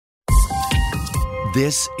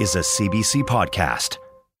This is a CBC podcast.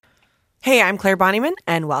 Hey, I'm Claire Bonnyman,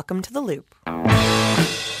 and welcome to The Loop.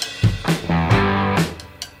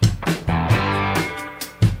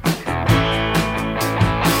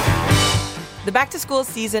 The back-to-school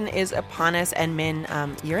season is upon us, and Min,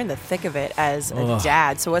 you're in the thick of it as a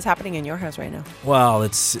dad. So what's happening in your house right now? Well,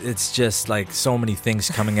 it's just like so many things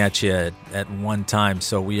coming at you at one time.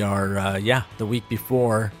 So we are, the week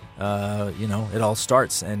before, it all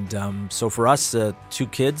starts. And so for us, 2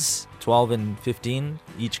 kids, 12 and 15,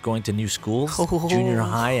 each going to new schools, junior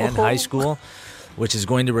high and high school, which is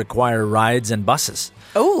going to require rides and buses.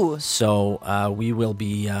 Oh. So we will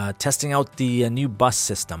be testing out the new bus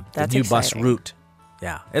system, the new bus route.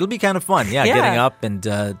 Yeah, it'll be kind of fun. Yeah, getting up and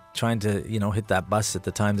trying to, hit that bus at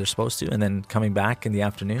the time they're supposed to, and then coming back in the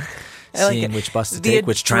afternoon, seeing which bus to take,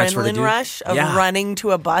 which transfer to do. The adrenaline rush of running to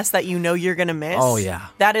a bus that you know you're going to miss. Oh, yeah.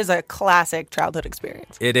 That is a classic childhood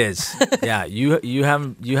experience. It is. Yeah, you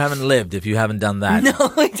haven't lived if you haven't done that. No,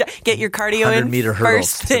 get your cardio 100-meter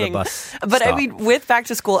hurdles first thing. To the bus but stop. I mean, with back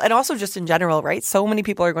to school and also just in general, right? So many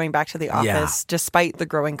people are going back to the office despite the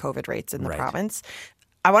growing COVID rates in the province.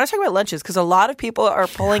 I want to talk about lunches because a lot of people are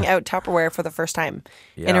pulling out Tupperware for the first time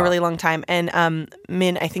in a really long time. And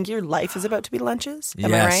Min, I think your life is about to be lunches.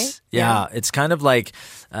 Am I right? Yeah. It's kind of like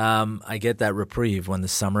I get that reprieve when the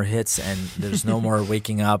summer hits and there's no more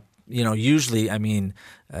waking up. Usually,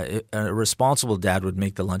 a responsible dad would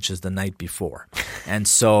make the lunches the night before. And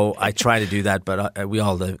so I try to do that, but we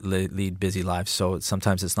all lead busy lives, so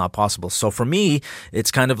sometimes it's not possible. So for me,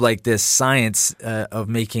 it's kind of like this science of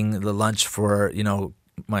making the lunch for,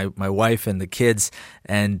 my wife and the kids.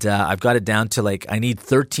 And I've got it down to I need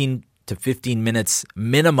 13 to 15 minutes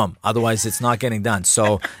minimum. Otherwise, it's not getting done.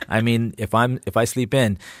 So, if I sleep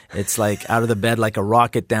in, it's like out of the bed like a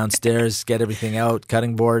rocket downstairs, get everything out,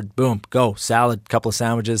 cutting board, boom, go, salad, couple of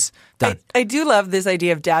sandwiches, done. I do love this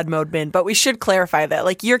idea of dad mode, Min, but we should clarify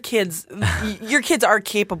that. Your kids are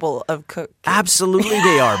capable of cooking. Absolutely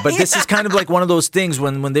they are. But this is kind of like one of those things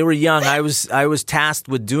when they were young, I was tasked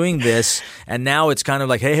with doing this, and now it's kind of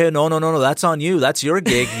like, hey, no, that's on you. That's your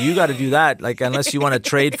gig. You got to do that. Unless you want to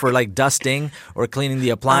trade for dusting or cleaning the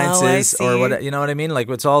appliances or what, you know what I mean?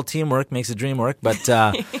 It's all teamwork makes the dream work. But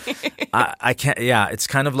I can't. Yeah, it's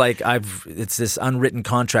kind of like it's this unwritten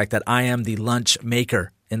contract that I am the lunch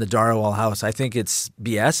maker in the Darwall house. I think it's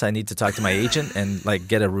BS. I need to talk to my agent and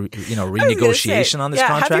get a renegotiation on this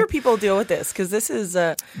contract. Have your people deal with this because this is.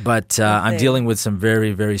 But I'm dealing with some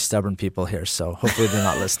very, very stubborn people here, so hopefully they're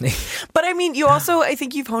not listening. But you also, I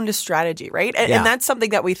think you've honed a strategy, right? And that's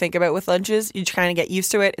something that we think about with lunches. You kind of get used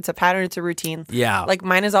to it. It's a pattern. It's a routine. Yeah.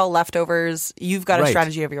 Mine is all leftovers. You've got a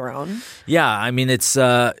strategy of your own. Yeah. It's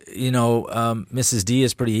Mrs. D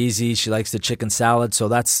is pretty easy. She likes the chicken salad, so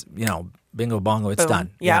that's bingo bongo, it's done.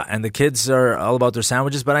 Yeah, and the kids are all about their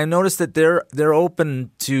sandwiches, but I noticed that they're open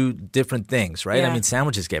to different things, right? Yeah.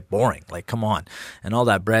 Sandwiches get boring. Come on, and all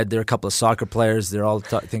that bread. They're a couple of soccer players. They're all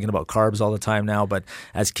thinking about carbs all the time now. But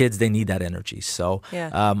as kids, they need that energy. So,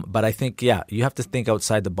 but I think you have to think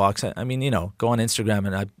outside the box. Go on Instagram,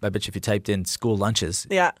 and I bet you if you typed in school lunches,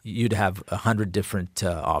 you'd have 100 different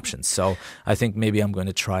options. So I think maybe I'm going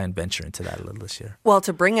to try and venture into that a little this year. Well,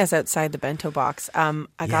 to bring us outside the bento box,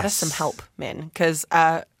 I got us some help, Min, because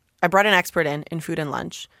I brought an expert in food and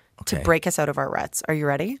lunch to break us out of our ruts. Are you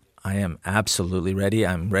ready? I am absolutely ready.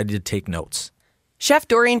 I'm ready to take notes. Chef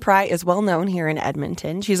Doreen Prei is well known here in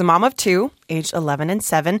Edmonton. She's a mom of 2, aged 11 and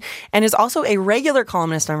 7, and is also a regular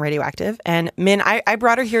columnist on Radioactive. And Min, I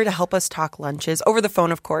brought her here to help us talk lunches, over the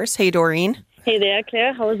phone, of course. Hey, Doreen. Hey there,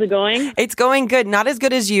 Claire. How is it going? It's going good. Not as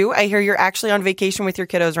good as you. I hear you're actually on vacation with your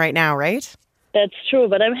kiddos right now, right? That's true,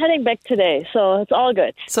 but I'm heading back today, so it's all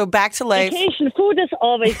good. So back to life. Vacation. Food is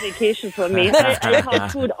always vacation for me. I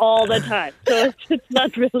have food all the time, so it's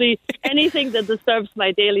not really anything that disturbs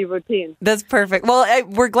my daily routine. That's perfect. Well,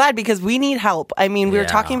 we're glad because we need help. We were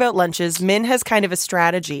talking about lunches. Min has kind of a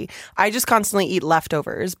strategy. I just constantly eat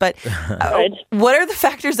leftovers, but what are the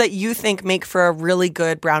factors that you think make for a really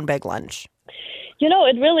good brown bag lunch?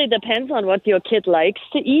 It really depends on what your kid likes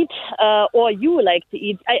to eat or you like to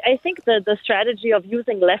eat. I think the strategy of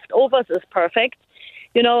using leftovers is perfect.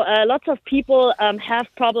 Lots of people have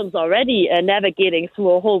problems already navigating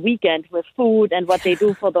through a whole weekend with food and what they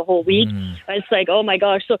do for the whole week. It's like, oh my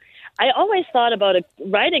gosh. So I always thought about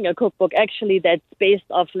writing a cookbook actually that's based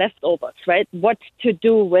off leftovers, right? What to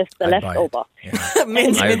do with the leftover. Yeah.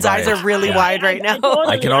 Min's eyes are really wide right now.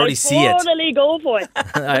 I can already see it. Totally go for it.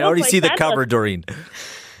 I already see the cover, Doreen.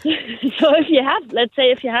 So if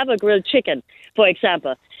you have a grilled chicken, for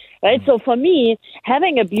example, right? So for me,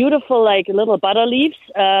 having a beautiful like little butter leaves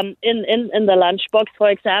in the lunchbox, for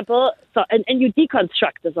example, so and you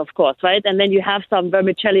deconstruct this, of course, right? And then you have some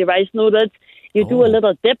vermicelli rice noodles. You do a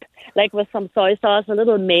little dip, like with some soy sauce, a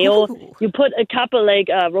little mayo. Ooh. You put a couple like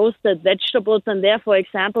roasted vegetables in there, for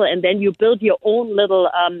example, and then you build your own little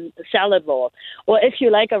salad roll. Or if you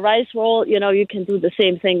like a rice roll, you can do the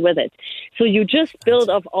same thing with it. So you just build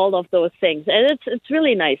up all of those things, and it's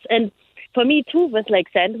really nice. And for me too, with like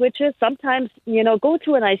sandwiches, sometimes go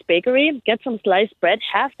to a nice bakery, get some sliced bread,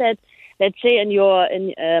 have that. Let's say in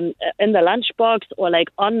the lunchbox or like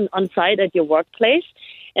on site at your workplace,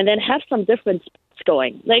 and then have some different spots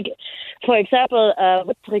going. Like, for example,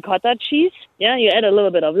 with ricotta cheese, you add a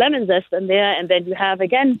little bit of lemon zest in there, and then you have,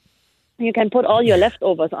 again, you can put all your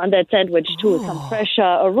leftovers on that sandwich too. Some fresh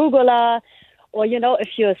arugula, or, if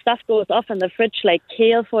your stuff goes off in the fridge, like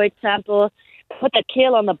kale, for example, put that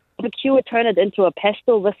kale on the barbecue, turn it into a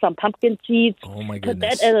pesto with some pumpkin seeds. Oh my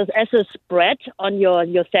goodness. Put that as a spread on your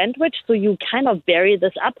sandwich, so you kind of vary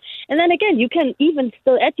this up. And then again, you can even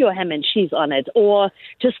still add your ham and cheese on it, or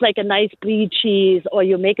just like a nice brie cheese, or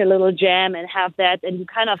you make a little jam and have that, and you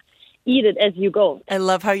kind of eat it as you go. I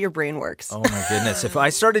love how your brain works. Oh my goodness. If I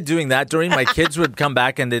started doing that, Doreen, my kids would come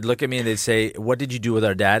back and they'd look at me and they'd say, what did you do with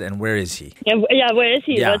our dad and where is he? Yeah, where is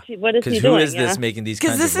he? Yeah. What is he doing? Because who is this making these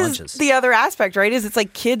kinds of lunches? Because this is the other aspect, right? Is it's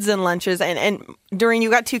like kids and lunches. And Doreen, you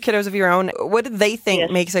got 2 kiddos of your own. What do they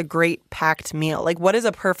think makes a great packed meal? Like, what is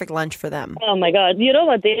a perfect lunch for them? Oh my God. You know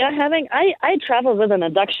what they are having? I travel with an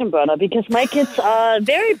induction burner because my kids are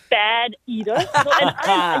very bad eaters.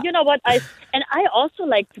 So, you know what? I also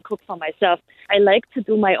like to cook for myself. I like to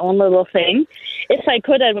do my own little thing. If I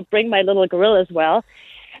could, I would bring my little grill as well.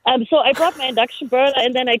 So I brought my induction burner,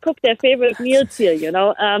 and then I cook their favorite meals here,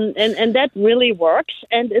 and that really works.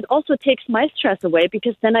 And it also takes my stress away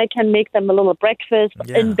because then I can make them a little breakfast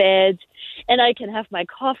in bed, and I can have my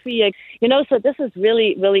coffee, so this is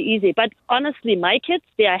really, really easy. But honestly, my kids,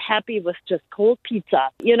 they are happy with just cold pizza.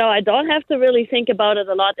 I don't have to really think about it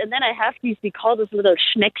a lot. And then I have we call this little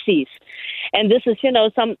schnexies. And this is,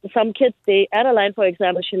 some kids, Adeline, for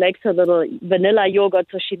example, she likes her little vanilla yogurt,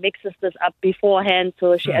 so she mixes this up beforehand.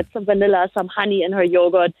 So she adds some vanilla, some honey in her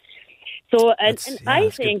yogurt. So, and I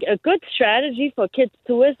think a good strategy for kids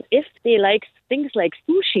too is if they like things like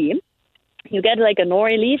sushi, you get like a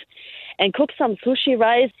nori leaf and cook some sushi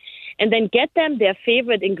rice and then get them their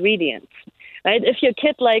favorite ingredients. Right? If your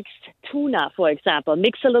kid likes tuna, for example,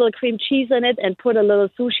 mix a little cream cheese in it and put a little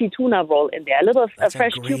sushi tuna roll in there, a little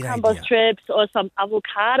fresh cucumber strips or some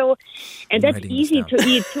avocado. And that's easy to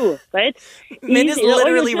eat too, right? Min is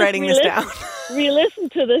literally writing this down. Re-listen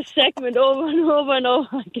to this segment over and over and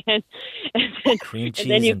over again. And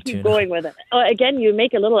then you keep going with it. Or again, you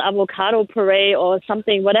make a little avocado puree or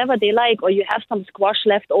something, whatever they like, or you have some squash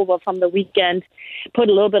left over from the weekend, put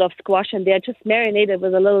a little bit of squash in there, just marinate it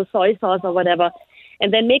with a little soy sauce or whatever.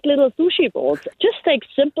 And then make little sushi rolls. Just like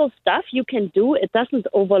simple stuff you can do. It doesn't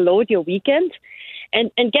overload your weekend.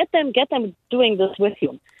 And get them doing this with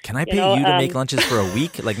you. Can I pay you to make lunches for a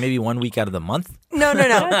week? Like maybe 1 week out of the month? No.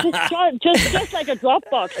 just like a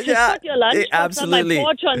Dropbox. Just put your lunch on my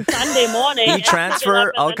porch on Sunday morning.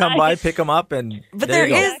 E-transfer, I'll come by, pick them up, and But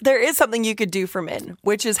there is something you could do for Min,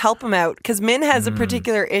 which is help him out. Because Min has a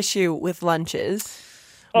particular issue with lunches.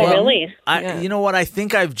 Oh, really? You know what? I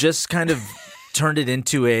think I've just kind of turned it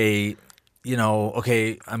into a,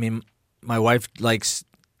 my wife likes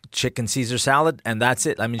chicken Caesar salad, and that's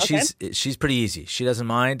it. I mean, she's pretty easy. She doesn't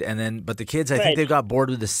mind. But the kids, I think they've got bored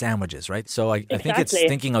with the sandwiches, right? So I think it's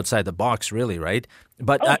thinking outside the box, really, right?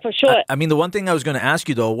 But for sure. I mean, the one thing I was going to ask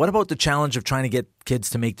you though, what about the challenge of trying to get kids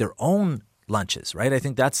to make their own lunches, right? I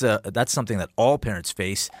think that's something that all parents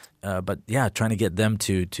face. But trying to get them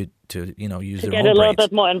to use their own brains. Get a little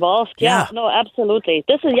bit more involved. Yeah, no, absolutely.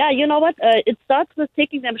 This is, you know what? It starts with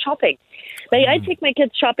taking them shopping. Like, I take my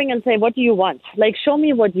kids shopping and say, what do you want? Like, show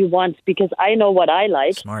me what you want because I know what I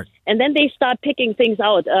like. Smart. And then they start picking things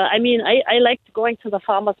out. I like going to the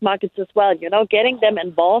farmers markets as well, getting them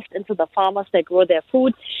involved into the farmers that grow their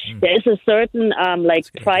food. There is a certain,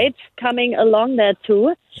 pride coming along there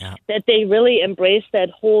too, that they really embrace that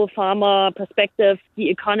whole farmer perspective, the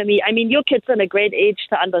economy. I mean, your kids are in a great age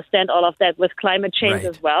to understand all of that with climate change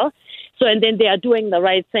as well. So, and then they are doing the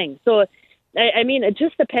right thing. So, I mean, it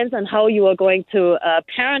just depends on how you are going to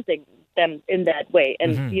parenting them in that way.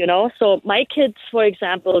 And, so my kids, for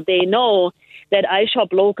example, they know that I shop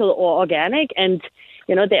local or organic and,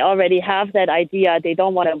 they already have that idea. They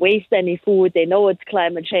don't want to waste any food. They know it's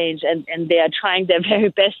climate change and they are trying their very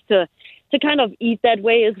best to kind of eat that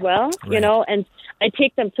way as well, and I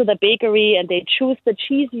take them to the bakery and they choose the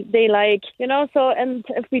cheese they like, so, and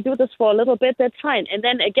if we do this for a little bit, that's fine. And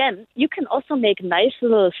then again, you can also make nice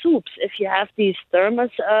little soups if you have these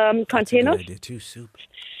thermos containers. That's a good idea too, soup.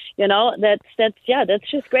 That's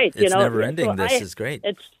just great. It's never ending. This is great.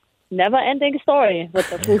 It's never-ending story with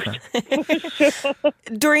the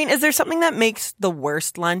food. Doreen, is there something that makes the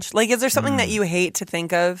worst lunch? Like, is there something that you hate to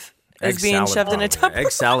think of as Egg being salad, shoved in a Tupperware?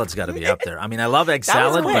 Egg salad's got to be up there. I mean, I love egg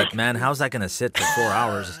salad, but man, how's that going to sit for 4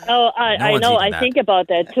 hours? Oh, I know. I think about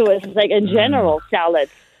that too. It's like in general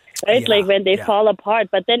salads, right? Yeah, like when they fall apart.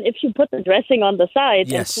 But then if you put the dressing on the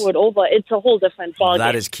side and pour it over, it's a whole different ballgame.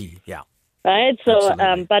 That is key. Yeah. Right. So,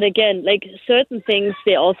 but again, like certain ththings,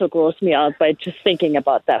 they also gross me out by just thinking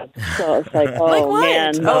about them. So it's like, oh like what?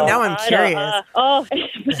 man. Oh, now I'm curious.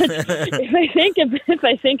 If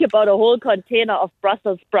I think about a whole container of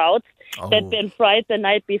Brussels sprouts that'd been fried the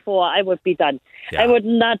night before, I would be done. Yeah. I would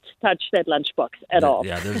not touch that lunchbox at all.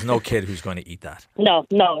 Yeah, there's no kid who's going to eat that. No,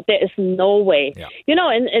 there is no way. Yeah.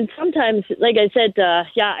 And sometimes, like I said,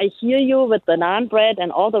 I hear you with the naan bread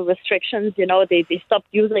and all the restrictions. They stopped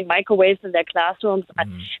using microwaves in their classrooms.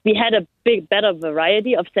 We had a better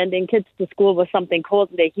variety of sending kids to school with something cold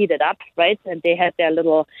and they heat it up, right? And they had their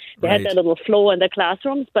little flow in the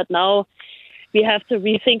classrooms. But now we have to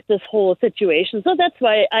rethink this whole situation. So that's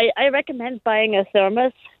why I recommend buying a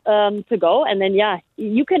thermos to go. And then,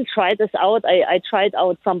 you can try this out. I tried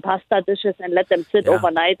out some pasta dishes and let them sit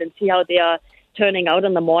overnight and see how they are turning out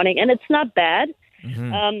in the morning. And it's not bad.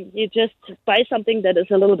 You just buy something that is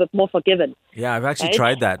a little bit more forgiving. Yeah, I've actually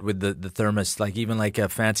tried that with the thermos, like even like a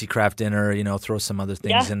fancy craft dinner, throw some other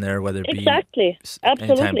things in there, whether it be any type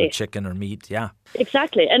of chicken or meat. Yeah.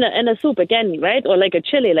 Exactly. And a soup again, right? Or like a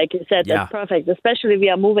chili, like you said, that's perfect. Especially we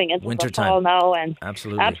are moving into the fall now. And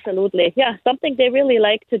absolutely. Yeah, something they really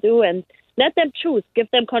like to do, and let them choose. Give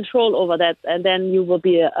them control over that, and then you will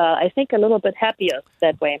be, I think, a little bit happier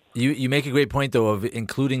that way. You make a great point, though, of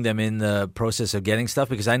including them in the process of getting stuff,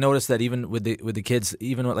 because I noticed that even with the kids,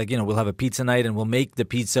 even we'll have a pizza night and we'll make the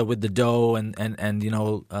pizza with the dough and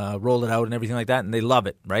roll it out and everything like that, and they love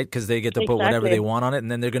it, right? Because they get to put whatever they want on it, and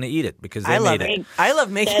then they're going to eat it because they made it. I love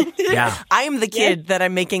making. I'm the kid that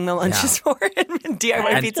I'm making the lunches for.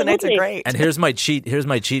 DIY pizza nights are great. And here's my cheat. Here's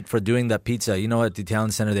my cheat for doing that pizza. At the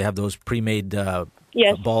Italian Center they have those pre-made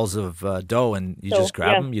balls of dough, and you just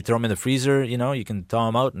grab them, you throw them in the freezer, you can thaw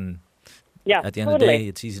them out, and at the end of the day,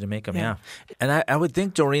 it's easy to make them, And I would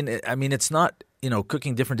think, Doreen, I mean, it's not,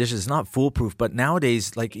 cooking different dishes is not foolproof, but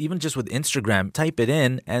nowadays, like even just with Instagram, type it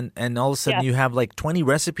in, and all of a sudden you have like 20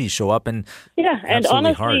 recipes show up, and and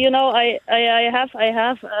honestly, I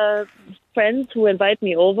have friends who invite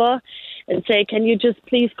me over and say, can you just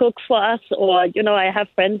please cook for us? Or, I have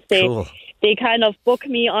friends, they kind of book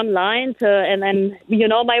me online and then,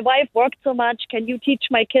 my wife worked so much. Can you teach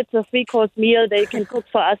my kids a 3-course meal? They can cook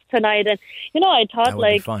for us tonight. And, I taught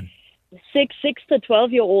like 6 to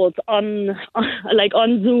 12-year-olds on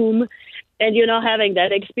Zoom. And, having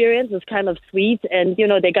that experience is kind of sweet. And,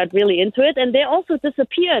 they got really into it. And they also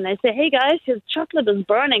disappear. And I say, hey, guys, your chocolate is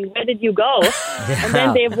burning. Where did you go? And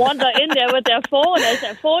then they wander in there with their phone. I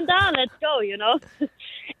say, phone down, let's go,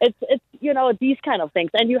 It's these kind of things.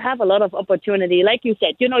 And you have a lot of opportunity. Like you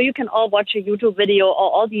said, you can all watch a YouTube video or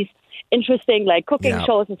all these interesting like cooking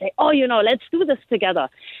shows and say, let's do this together.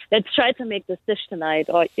 Let's try to make this dish tonight,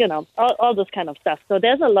 or, all this kind of stuff. So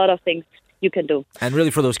there's a lot of things you can do. And really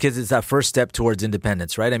for those kids, it's that first step towards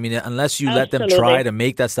independence, right? I mean, unless you let them try to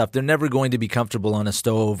make that stuff, they're never going to be comfortable on a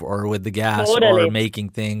stove or with the gas or making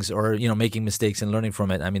things or, making mistakes and learning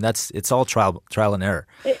from it. I mean, it's all trial and error.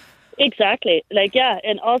 Exactly.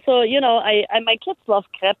 And also, my kids love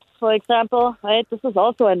crepes, for example, right? This is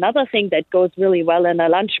also another thing that goes really well in a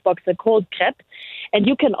lunchbox, a cold crepe. And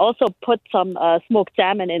you can also put some smoked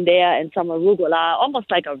salmon in there and some arugula, almost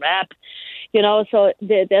like a wrap, so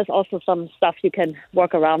there's also some stuff you can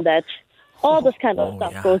work around that. All this kind of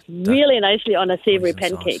stuff goes really nicely on a savory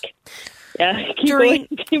pancake. Yeah,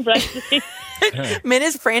 keep writing. Min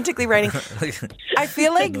is frantically writing. I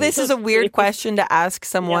feel like this is a weird question to ask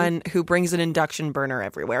someone who brings an induction burner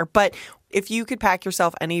everywhere. But if you could pack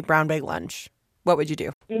yourself any brown bag lunch, what would you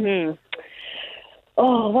do? Mm-hmm.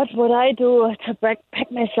 Oh, what would I do to pack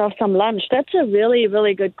myself some lunch? That's a really,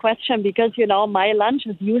 really good question because, my lunch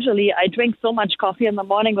is usually I drink so much coffee in the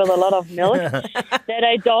morning with a lot of milk that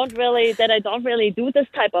I don't really do this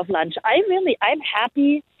type of lunch. I'm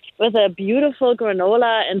happy with a beautiful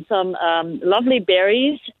granola and some lovely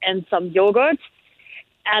berries and some yogurt.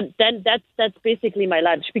 And then that's basically my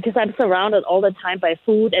lunch because I'm surrounded all the time by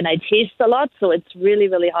food and I taste a lot. So it's really,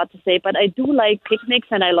 really hard to say. But I do like picnics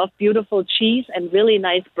and I love beautiful cheese and really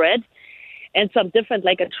nice bread. and some different,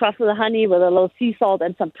 like a truffle honey with a little sea salt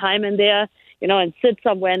and some thyme in there, and sit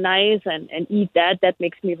somewhere nice and eat that. That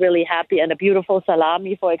makes me really happy. And a beautiful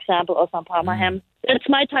salami, for example, or some Parma ham. That's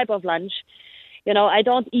my type of lunch. I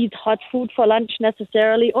don't eat hot food for lunch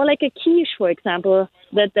necessarily, or like a quiche, for example,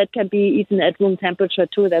 that can be eaten at room temperature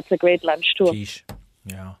too. That's a great lunch too. Quiche,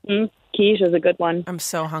 yeah. Quiche is a good one. I'm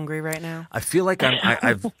so hungry right now. I feel like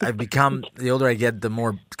I've become, the older I get, the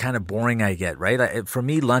more kind of boring I get, right? For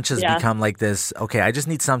me, lunch has become like this, okay, I just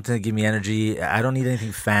need something to give me energy. I don't need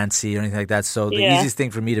anything fancy or anything like that. So the easiest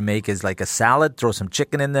thing for me to make is like a salad, throw some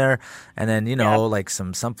chicken in there, and then, like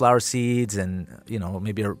some sunflower seeds and,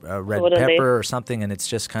 maybe a red pepper or something. And it's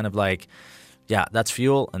just kind of like, that's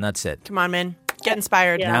fuel and that's it. Come on, man. Get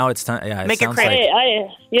inspired. Now it's time. Yeah, Make it crazy. like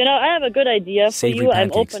I have a good idea for you. pancakes.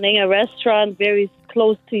 I'm opening a restaurant very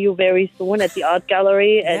close to you very soon at the Art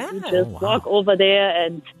Gallery, and you just walk over there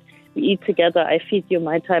and we eat together. I feed you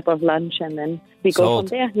my type of lunch, and then we go from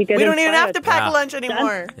there. We don't even have to pack lunch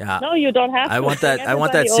anymore. Yeah. No, you don't have to. I want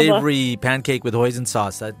that savory pancake with hoisin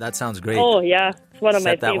sauce. That sounds great. Oh yeah, it's one of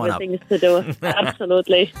my favorite things to do.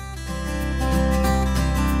 Absolutely.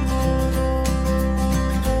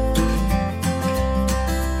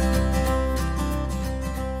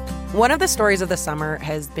 One of the stories of the summer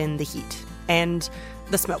has been the heat and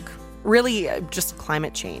the smoke, really just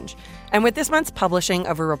climate change. And with this month's publishing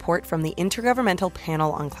of a report from the Intergovernmental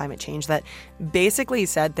Panel on Climate Change that basically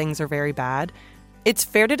said things are very bad, it's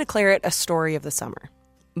fair to declare it a story of the summer.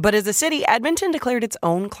 But as a city, Edmonton declared its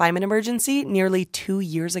own climate emergency nearly 2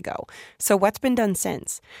 years ago. So what's been done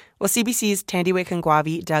since? Well, CBC's Tandy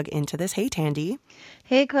Wakangwavi dug into this. Hey, Tandy.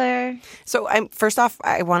 Hey, Claire. So first off,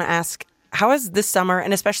 I want to ask, how has this summer,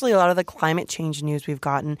 and especially a lot of the climate change news we've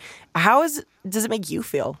gotten, does it make you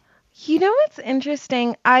feel? What's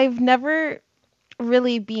interesting? I've never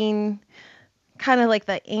really been kind of like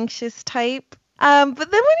the anxious type. But then when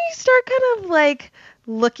you start kind of like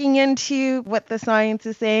looking into what the science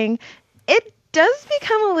is saying, it does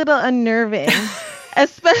become a little unnerving,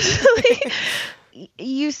 especially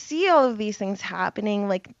you see all of these things happening,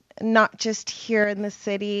 like not just here in the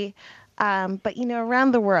city, but,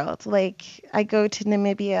 around the world. Like I go to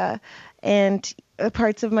Namibia and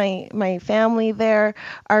parts of my family there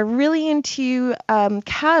are really into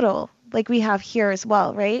cattle, like we have here as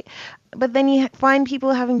well, right? But then you find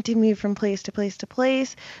people having to move from place to place to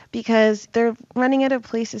place because they're running out of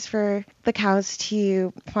places for the cows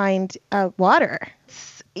to find water.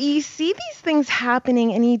 You see these things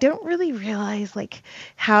happening and you don't really realize like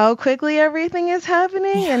how quickly everything is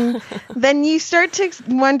happening. And then you start to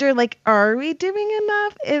wonder, like, are we doing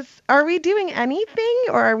enough? Are we doing anything,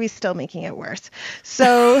 or are we still making it worse?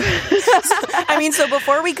 So, so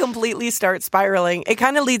before we completely start spiraling, it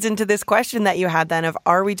kind of leads into this question that you had then of,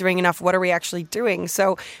 are we doing enough? What are we actually doing?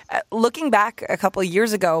 So looking back a couple of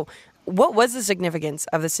years ago, what was the significance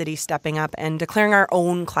of the city stepping up and declaring our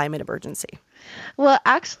own climate emergency? Well,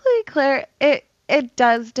 actually, Claire, it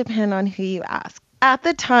does depend on who you ask. At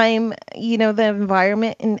the time, the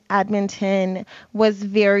environment in Edmonton was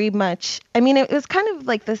very much, it was kind of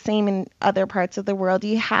like the same in other parts of the world.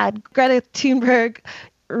 You had Greta Thunberg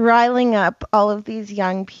riling up all of these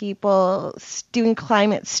young people doing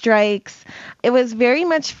climate strikes. It was very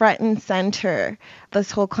much front and center,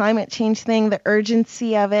 this whole climate change thing, the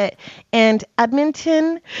urgency of it. And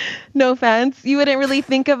Edmonton, no offense, you wouldn't really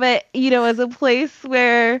think of it, as a place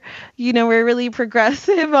where, we're really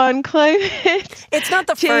progressive on climate. It's not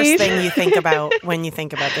the change. First thing you think about when you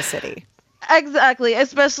think about the city. Exactly.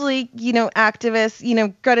 Especially, activists,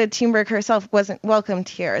 Greta Thunberg herself wasn't welcomed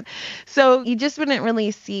here. So you just wouldn't really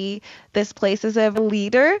see this place as a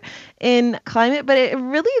leader in climate, but it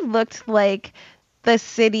really looked like the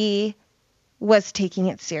city was taking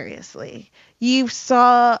it seriously. You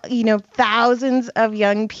saw, thousands of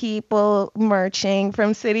young people marching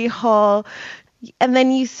from City Hall. And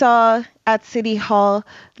then you saw at City Hall,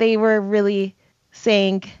 they were really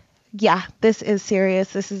saying, yeah, this is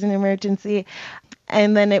serious. This is an emergency.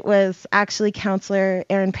 And then it was actually Councillor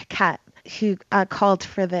Aaron Paquette who called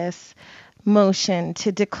for this motion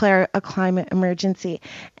to declare a climate emergency.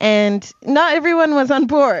 And not everyone was on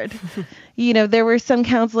board. There were some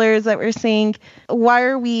councillors that were saying, why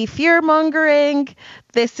are we fear-mongering?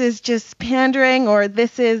 This is just pandering, or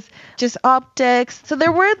this is just optics. So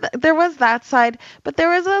there was that side, but there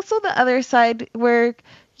was also the other side where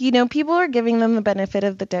people are giving them the benefit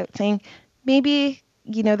of the doubt, saying maybe,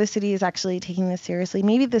 the city is actually taking this seriously.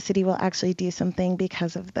 Maybe the city will actually do something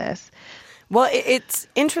because of this. Well, it's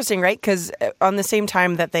interesting, right? Because on the same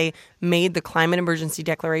time that they made the climate emergency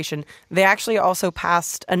declaration, they actually also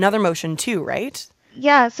passed another motion too, right?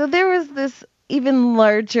 Yeah. So there was this even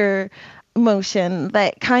larger motion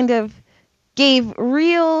that kind of gave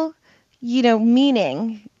real,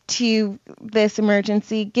 meaning to this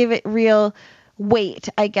emergency, give it real weight,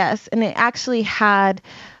 I guess. And it actually had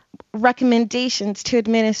recommendations to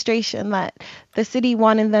administration that the city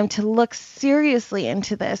wanted them to look seriously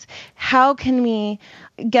into this. How can we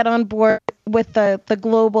get on board with the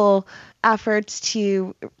global efforts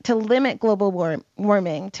to limit global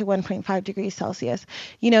warming to 1.5 degrees Celsius?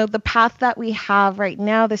 The path that we have right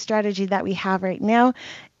now, the strategy that we have right now,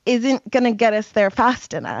 isn't going to get us there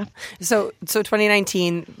fast enough. So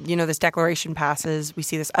 2019, this declaration passes. We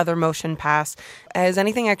see this other motion pass. Has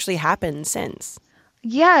anything actually happened since?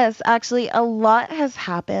 Yes, actually, a lot has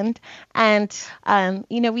happened. And,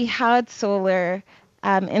 we had solar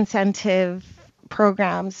incentive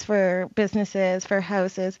programs for businesses, for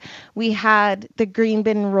houses. We had the green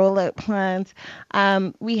bin rollout plans.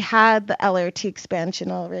 We had the LRT expansion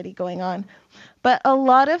already going on. But a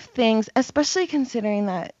lot of things, especially considering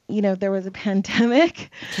that, there was a pandemic,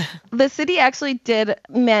 the city actually did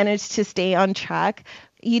manage to stay on track.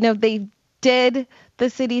 They did the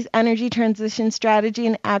city's energy transition strategy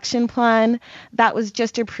and action plan that was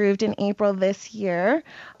just approved in April this year.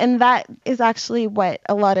 And that is actually what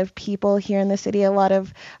a lot of people here in the city, a lot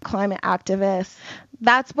of climate activists,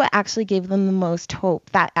 that's what actually gave them the most hope,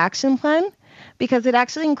 that action plan, because it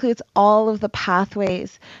actually includes all of the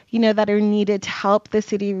pathways, that are needed to help the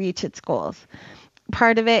city reach its goals.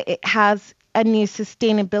 Part of it has a new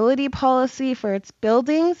sustainability policy for its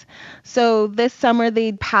buildings. So this summer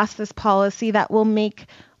they passed this policy that will make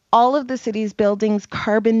all of the city's buildings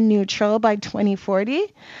carbon neutral by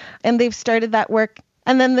 2040. And they've started that work.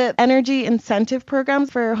 And then the energy incentive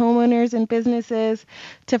programs for homeowners and businesses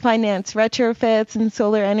to finance retrofits and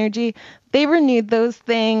solar energy, they renewed those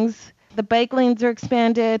things. The bike lanes are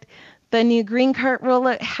expanded. The new green cart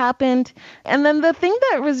rollout happened. And then the thing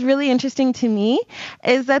that was really interesting to me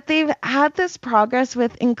is that they've had this progress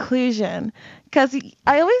with inclusion. Because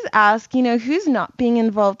I always ask, who's not being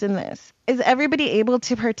involved in this? Is everybody able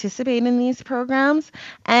to participate in these programs?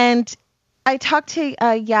 And I talked to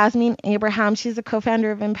Yasmin Abraham. She's a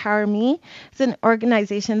co-founder of Empower Me. It's an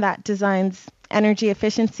organization that designs energy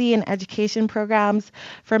efficiency and education programs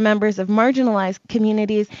for members of marginalized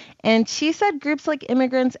communities. And she said groups like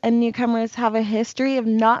immigrants and newcomers have a history of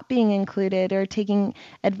not being included or taking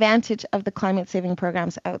advantage of the climate saving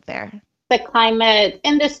programs out there. The climate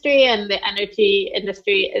industry and the energy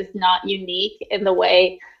industry is not unique in the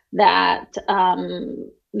way that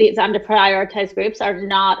these underprioritized groups are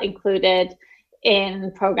not included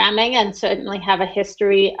in programming and certainly have a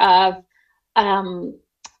history of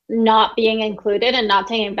not being included and not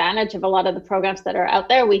taking advantage of a lot of the programs that are out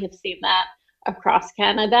there. We have seen that across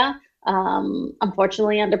Canada.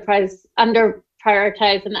 Unfortunately,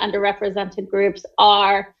 underprioritized and underrepresented groups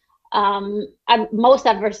are most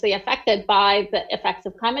adversely affected by the effects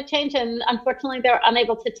of climate change. And unfortunately, they're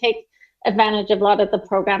unable to take advantage of a lot of the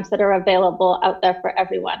programs that are available out there for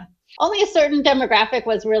everyone. Only a certain demographic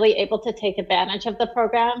was really able to take advantage of the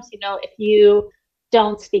programs. If you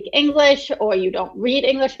don't speak English or you don't read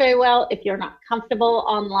English very well, if you're not comfortable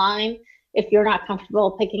online, if you're not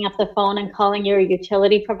comfortable picking up the phone and calling your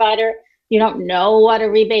utility provider, you don't know what a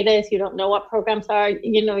rebate is, you don't know what programs are,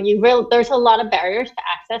 there's a lot of barriers to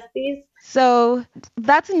access these. So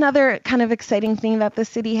that's another kind of exciting thing that the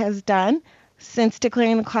city has done since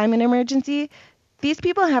declaring the climate emergency. These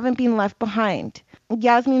people haven't been left behind.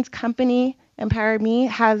 Yasmin's company, Empower Me,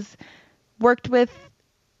 has worked with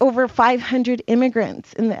over 500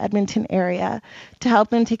 immigrants in the Edmonton area to help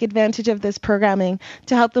them take advantage of this programming,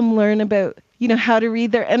 to help them learn about, how to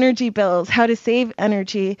read their energy bills, how to save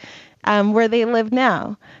energy where they live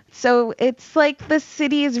now. So it's like the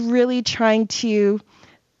city is really trying to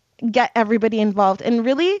get everybody involved. And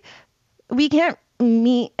really, we can't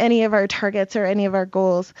meet any of our targets or any of our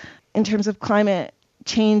goals in terms of climate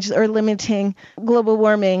change or limiting global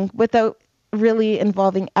warming without really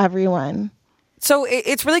involving everyone. So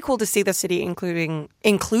it's really cool to see the city including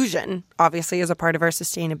inclusion, obviously, as a part of our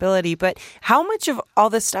sustainability. But how much of all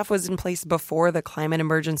this stuff was in place before the climate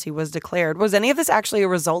emergency was declared? Was any of this actually a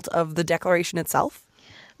result of the declaration itself?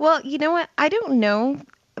 Well, you know what? I don't know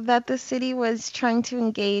that the city was trying to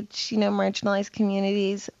engage, marginalized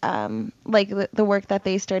communities, like the work that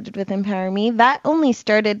they started with Empower Me. That only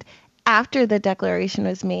started after the declaration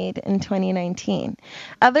was made in 2019.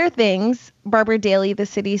 Other things, Barbara Daly, the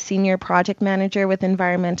city's senior project manager with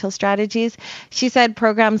environmental strategies, she said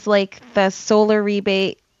programs like the solar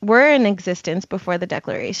rebate were in existence before the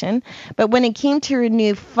declaration. But when it came to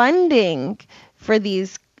renew funding for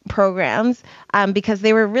these programs because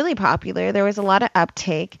they were really popular. There was a lot of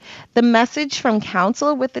uptake. The message from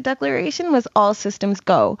council with the declaration was all systems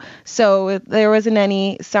go. So there wasn't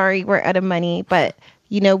any, sorry, we're out of money, but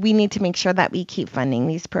we need to make sure that we keep funding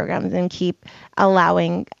these programs and keep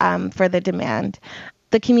allowing for the demand.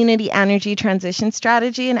 The Community Energy Transition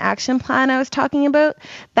Strategy and Action Plan I was talking about,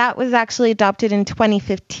 that was actually adopted in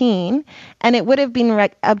 2015, and it would have been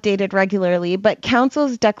updated regularly, but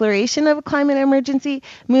Council's declaration of a climate emergency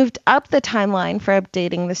moved up the timeline for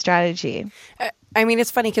updating the strategy. I mean,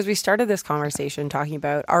 it's funny because we started this conversation talking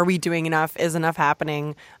about, are we doing enough? Is enough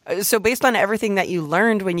happening? So based on everything that you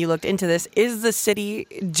learned when you looked into this, is the city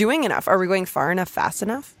doing enough? Are we going far enough, fast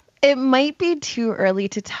enough? It might be too early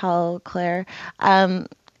to tell, Claire.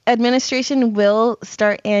 Administration will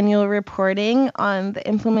start annual reporting on the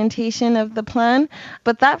implementation of the plan,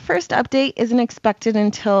 but that first update isn't expected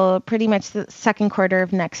until pretty much the second quarter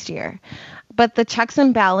of next year. But the checks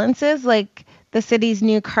and balances, like the city's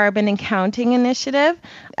new carbon accounting initiative,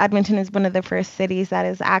 Edmonton is one of the first cities that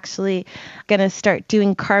is actually going to start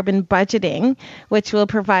doing carbon budgeting, which will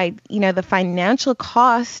provide, the financial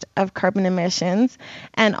cost of carbon emissions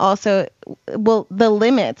and also the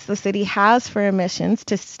limits the city has for emissions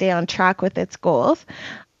to stay on track with its goals.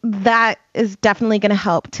 That is definitely going to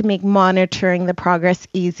help to make monitoring the progress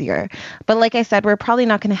easier. But like I said, we're probably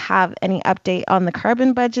not going to have any update on the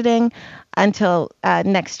carbon budgeting until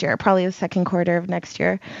next year, probably the second quarter of next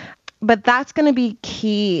year. But that's going to be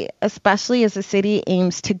key, especially as the city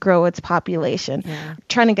aims to grow its population,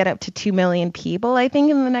 trying to get up to 2 million people, I think,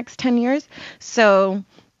 in the next 10 years. So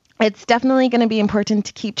it's definitely going to be important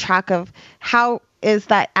to keep track of how is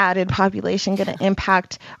that added population going to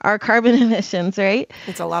impact our carbon emissions, right?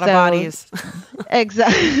 It's a lot of bodies.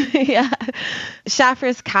 Exactly, yeah.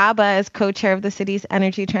 Shafras Kaba is co-chair of the city's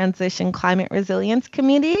Energy Transition Climate Resilience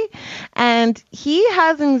Committee, and he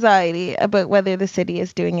has anxiety about whether the city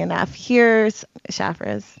is doing enough. Here's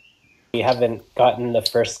Shafras. We haven't gotten the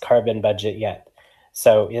first carbon budget yet,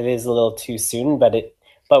 so it is a little too soon, but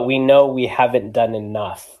we know we haven't done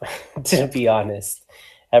enough, to be honest.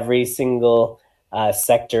 Every single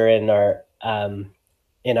sector in our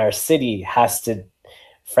city has to,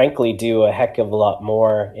 frankly, do a heck of a lot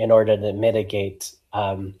more in order to mitigate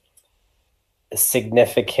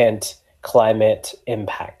significant climate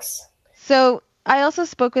impacts. So I also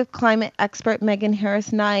spoke with climate expert Megan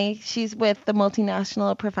Harris-Nye. She's with the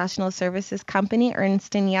multinational professional services company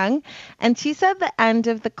Ernst & Young, and she said the end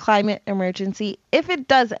of the climate emergency, if it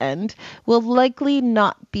does end, will likely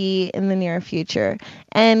not be in the near future.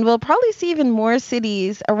 And we'll probably see even more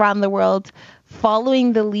cities around the world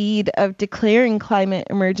following the lead of declaring climate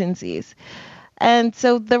emergencies. And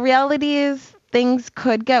so the reality is things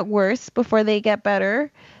could get worse before they get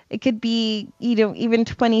better. It could be, even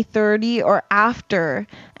 2030 or after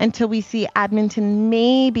until we see Edmonton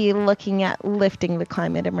maybe looking at lifting the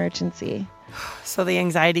climate emergency. So the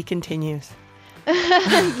anxiety continues.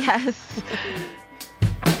 Yes.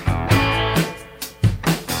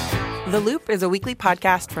 The Loop is a weekly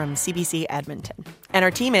podcast from CBC Edmonton. And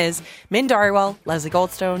our team is Min Dhariwal, Leslie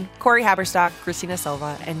Goldstone, Corey Haberstock, Christina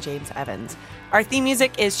Silva, and James Evans. Our theme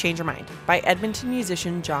music is Change Your Mind by Edmonton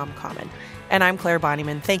musician John Common. And I'm Claire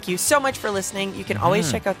Bonnyman. Thank you so much for listening. You can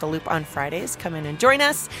always check out The Loop on Fridays. Come in and join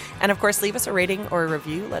us. And of course, leave us a rating or a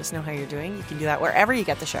review. Let us know how you're doing. You can do that wherever you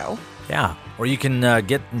get the show. Yeah. Or you can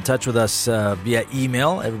get in touch with us via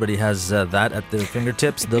email. Everybody has that at their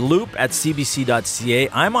fingertips. theloop@cbc.ca.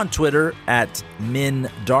 I'm on Twitter at Min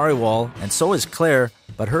Dhariwal, and so is Claire,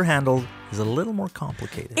 but her handle is a little more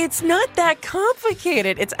complicated. It's not that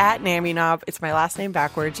complicated. It's at Nammy Knob. It's my last name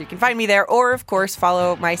backwards. You can find me there, or of course,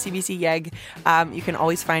 follow my CBC Yeg. You can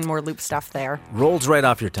always find more Loop stuff there. Rolls right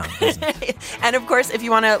off your tongue, doesn't it? And of course, if you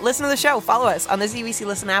want to listen to the show, follow us on the CBC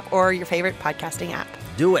Listen app or your favorite podcasting app.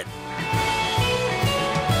 Do it.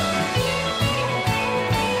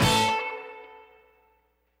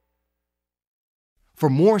 For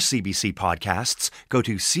more CBC podcasts, go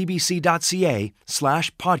to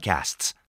cbc.ca/podcasts.